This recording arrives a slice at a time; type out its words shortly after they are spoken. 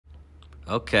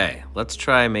Okay, let's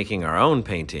try making our own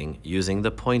painting using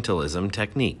the Pointillism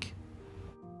technique.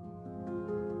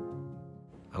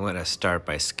 I'm going to start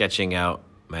by sketching out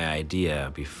my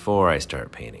idea before I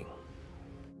start painting.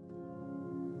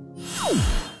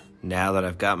 Now that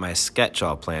I've got my sketch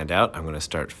all planned out, I'm going to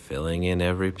start filling in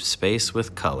every space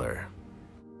with color.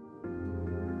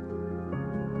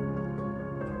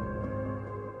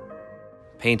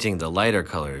 Painting the lighter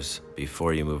colors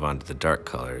before you move on to the dark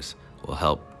colors will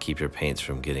help keep your paints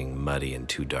from getting muddy and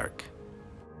too dark.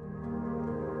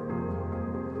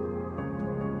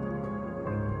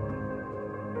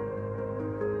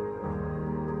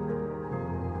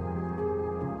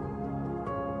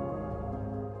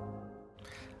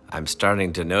 I'm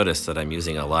starting to notice that I'm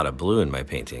using a lot of blue in my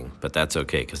painting, but that's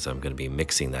okay because I'm going to be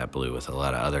mixing that blue with a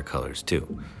lot of other colors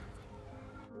too.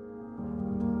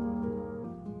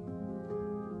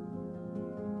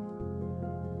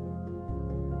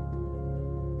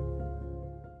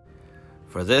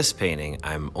 For this painting,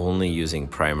 I'm only using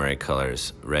primary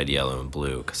colors, red, yellow, and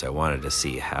blue, because I wanted to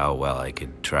see how well I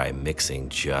could try mixing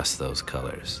just those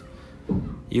colors.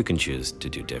 You can choose to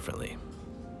do differently.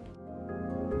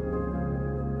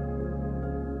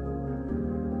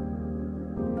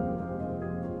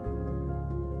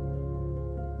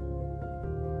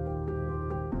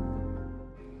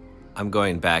 I'm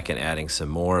going back and adding some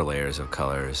more layers of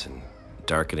colors and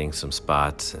darkening some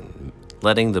spots and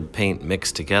letting the paint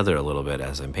mix together a little bit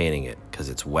as I'm painting it, because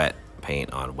it's wet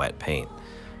paint on wet paint.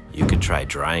 You could try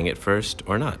drying it first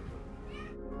or not.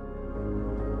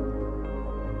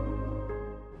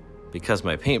 Because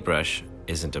my paintbrush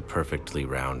isn't a perfectly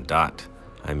round dot,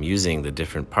 I'm using the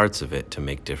different parts of it to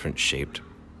make different shaped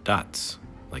dots,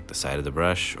 like the side of the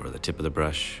brush or the tip of the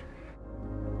brush.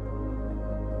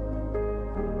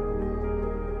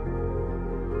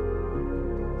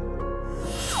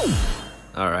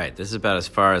 Alright, this is about as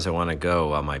far as I want to go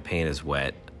while my paint is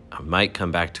wet. I might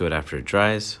come back to it after it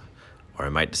dries, or I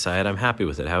might decide I'm happy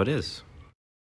with it how it is.